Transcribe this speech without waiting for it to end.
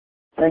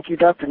Thank you,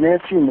 Dr.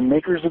 Nancy and the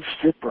makers of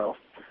Cipro.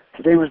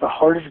 Today was the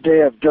hardest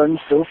day I've done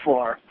so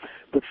far,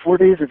 but 4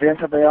 days of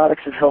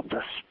antibiotics have helped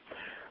us.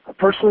 I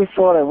personally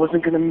thought I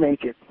wasn't going to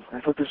make it.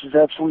 I thought this was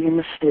absolutely a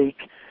mistake,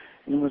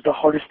 and it was the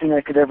hardest thing I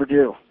could ever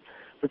do.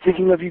 But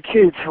thinking of you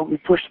kids helped me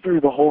push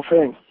through the whole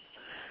thing.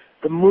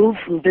 The move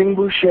from Ding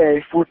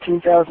Boucher,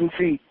 14,000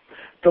 feet,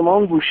 to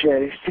Long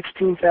Boucher,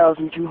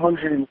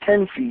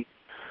 16,210 feet,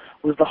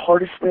 was the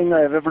hardest thing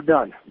I have ever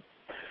done.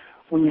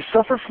 When you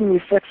suffer from the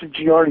effects of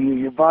Giardia,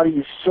 your body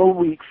is so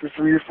weak for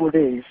 3 or 4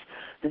 days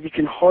that you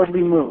can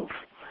hardly move.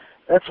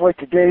 That's why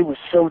today was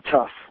so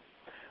tough.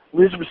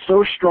 Liz was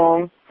so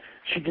strong,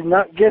 she did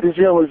not get as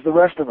ill as the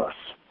rest of us.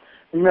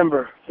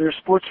 Remember, there are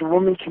sports where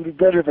women can be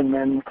better than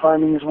men, and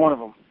climbing is one of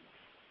them.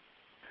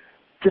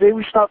 Today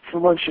we stopped for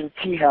lunch at a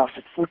tea house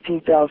at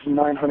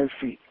 14,900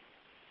 feet.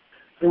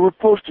 There were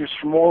posters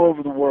from all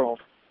over the world.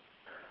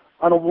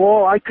 On a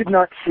wall I could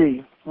not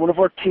see, one of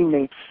our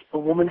teammates, a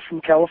woman from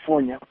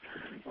California,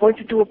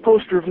 pointed to a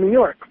poster of New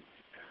York.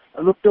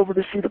 I looked over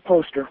to see the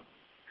poster,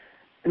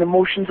 and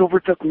emotions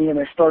overtook me and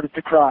I started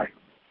to cry.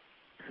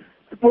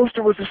 The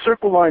poster was a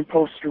Circle Line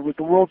poster with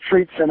the World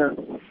Trade Center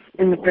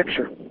in the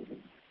picture.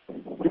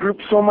 The group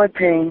saw my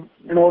pain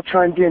and all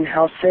chimed in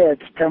how sad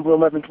September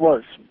 11th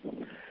was.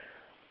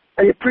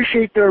 I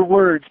appreciate their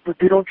words, but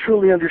they don't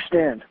truly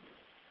understand.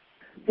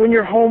 When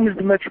your home is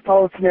the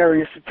metropolitan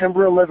area,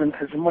 September 11th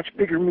has a much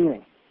bigger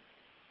meaning.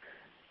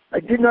 I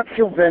did not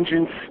feel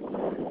vengeance.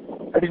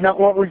 I did not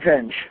want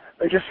revenge.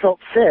 I just felt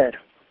sad.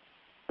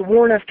 The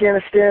war in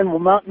Afghanistan will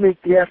not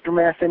make the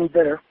aftermath any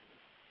better.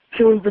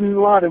 Killing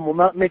bin Laden will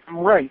not make them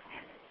right.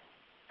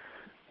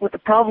 What the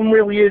problem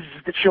really is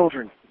the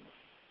children.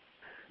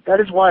 That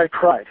is why I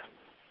cried.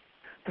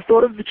 The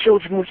thought of the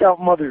children without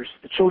mothers,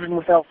 the children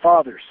without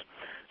fathers,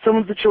 some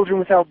of the children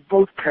without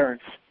both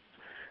parents.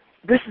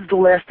 This is the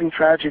lasting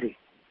tragedy.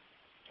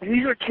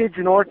 These are kids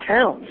in our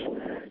towns.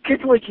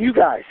 Kids like you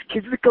guys.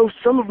 Kids that go,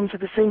 some of them, to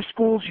the same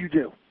schools you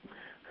do.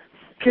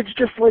 Kids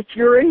just like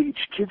your age.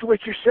 Kids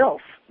like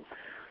yourself.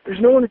 There's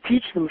no one to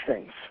teach them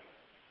things.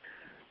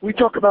 We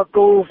talk about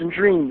goals and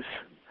dreams,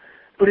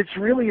 but it's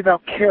really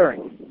about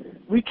caring.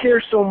 We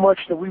care so much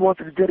that we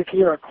wanted to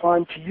dedicate our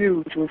climb to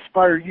you to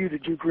inspire you to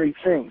do great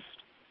things.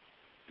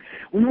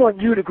 We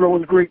want you to grow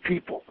into great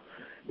people.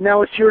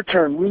 Now it's your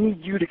turn. We need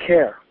you to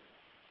care.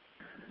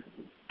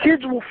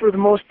 Kids will, for the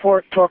most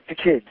part, talk to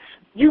kids.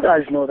 You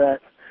guys know that.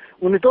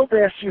 When an adult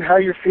asks you how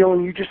you're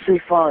feeling, you just say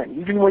fine,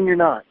 even when you're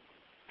not.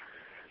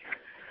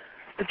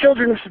 The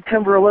children of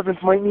September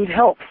 11th might need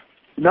help.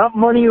 Not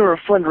money or a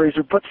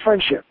fundraiser, but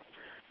friendship.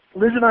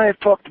 Liz and I have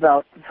talked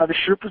about how the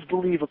Sherpas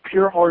believe a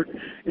pure heart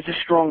is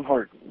a strong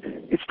heart.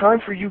 It's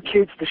time for you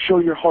kids to show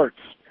your hearts.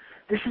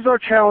 This is our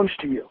challenge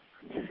to you.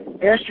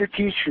 Ask your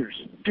teachers.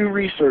 Do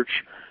research.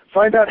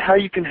 Find out how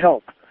you can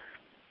help.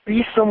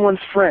 Be someone's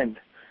friend.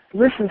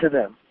 Listen to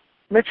them.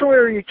 Metro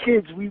area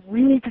kids,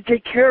 we need to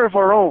take care of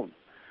our own.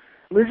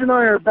 Liz and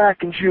I are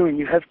back in June.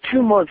 You have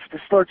 2 months to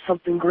start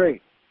something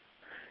great.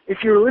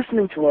 If you're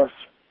listening to us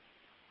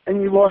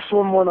and you lost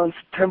someone on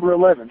September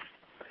 11th,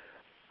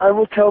 I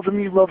will tell them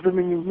you love them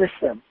and you miss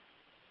them.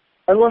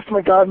 I lost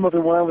my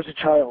godmother when I was a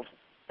child,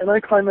 and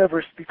I climb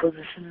Everest because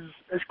this is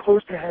as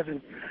close to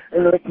heaven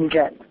as I can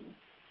get.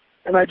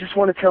 And I just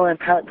want to tell Aunt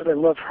Pat that I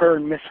love her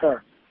and miss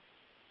her.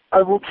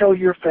 I will tell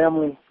your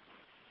family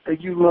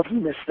that you love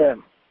and miss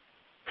them.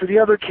 For the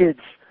other kids,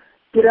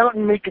 get out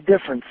and make a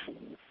difference.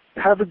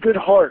 Have a good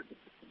heart.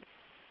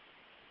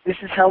 This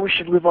is how we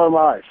should live our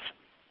lives.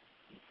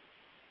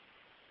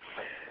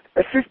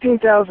 At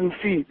 15,000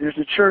 feet, there's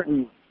a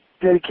churton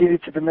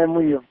dedicated to the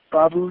memory of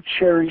Babu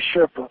Chhiri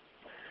Sherpa.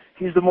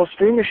 He's the most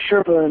famous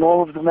Sherpa in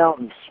all of the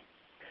mountains.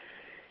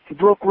 He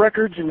broke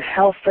records in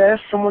how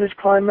fast someone has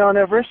climbed Mount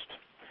Everest.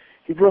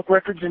 He broke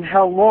records in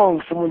how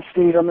long someone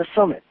stayed on the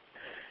summit.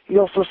 He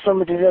also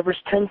summited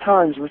Everest 10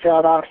 times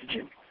without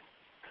oxygen.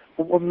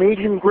 But what made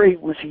him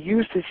great was he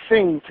used his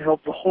fame to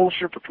help the whole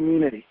Sherpa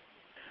community.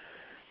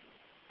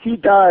 He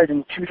died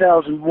in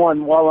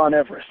 2001 while on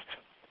Everest.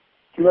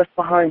 He left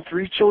behind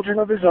 3 children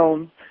of his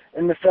own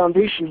and the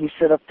foundation he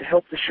set up to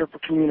help the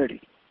Sherpa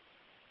community.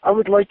 I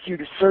would like you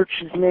to search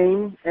his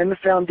name and the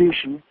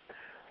foundation,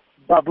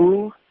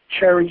 Babu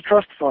Chhiri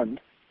Trust Fund,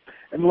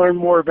 and learn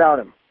more about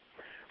him.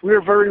 We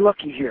are very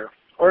lucky here.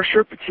 Our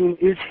Sherpa team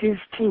is his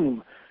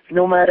team,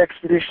 Nomad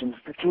Expeditions,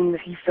 the team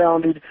that he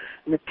founded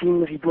and the team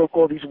that he broke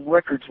all these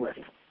records with.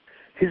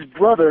 His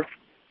brother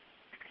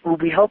will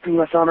be helping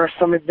us on our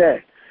summit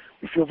day.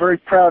 We feel very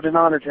proud and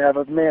honored to have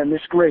a man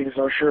this great as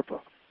our Sherpa.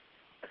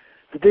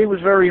 The day was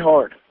very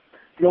hard.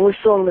 The only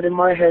song that in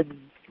my head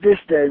this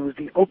day was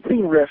the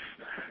opening riff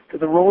to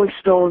the Rolling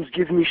Stones'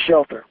 Give Me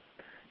Shelter.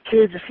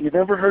 Kids, if you've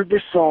never heard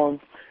this song,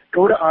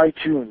 go to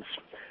iTunes.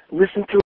 Listen to